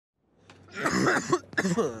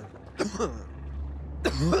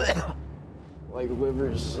Like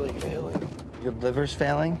liver's like failing. Your liver's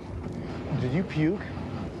failing? Did you puke?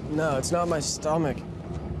 No, it's not my stomach.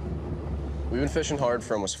 We've been fishing hard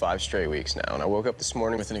for almost 5 straight weeks now, and I woke up this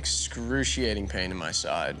morning with an excruciating pain in my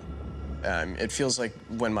side. It feels like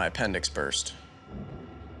when my appendix burst.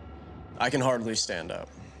 I can hardly stand up.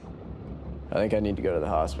 I think I need to go to the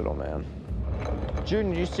hospital, man.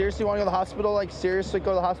 Juden, do you seriously want to go to the hospital? Like, seriously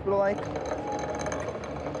go to the hospital, like?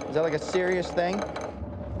 Is that like a serious thing?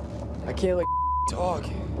 I can't like talk.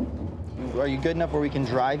 Are you good enough where we can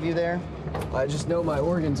drive you there? I just know my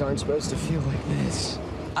organs aren't supposed to feel like this.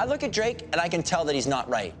 I look at Drake and I can tell that he's not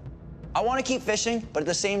right. I want to keep fishing, but at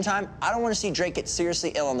the same time, I don't want to see Drake get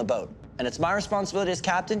seriously ill on the boat. And it's my responsibility as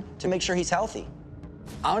captain to make sure he's healthy.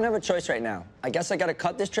 I don't have a choice right now. I guess I gotta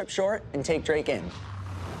cut this trip short and take Drake in.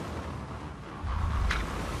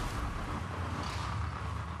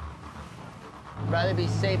 Rather be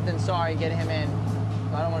safe than sorry getting him in.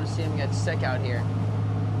 I don't want to see him get sick out here.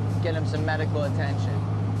 Get him some medical attention.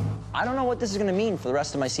 I don't know what this is gonna mean for the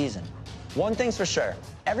rest of my season. One thing's for sure,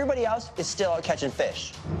 everybody else is still out catching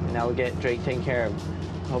fish. And now we'll get Drake taken care of.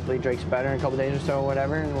 Hopefully Drake's better in a couple days or so or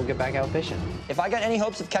whatever, and we'll get back out fishing. If I got any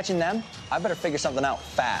hopes of catching them, I better figure something out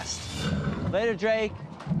fast. Later, Drake.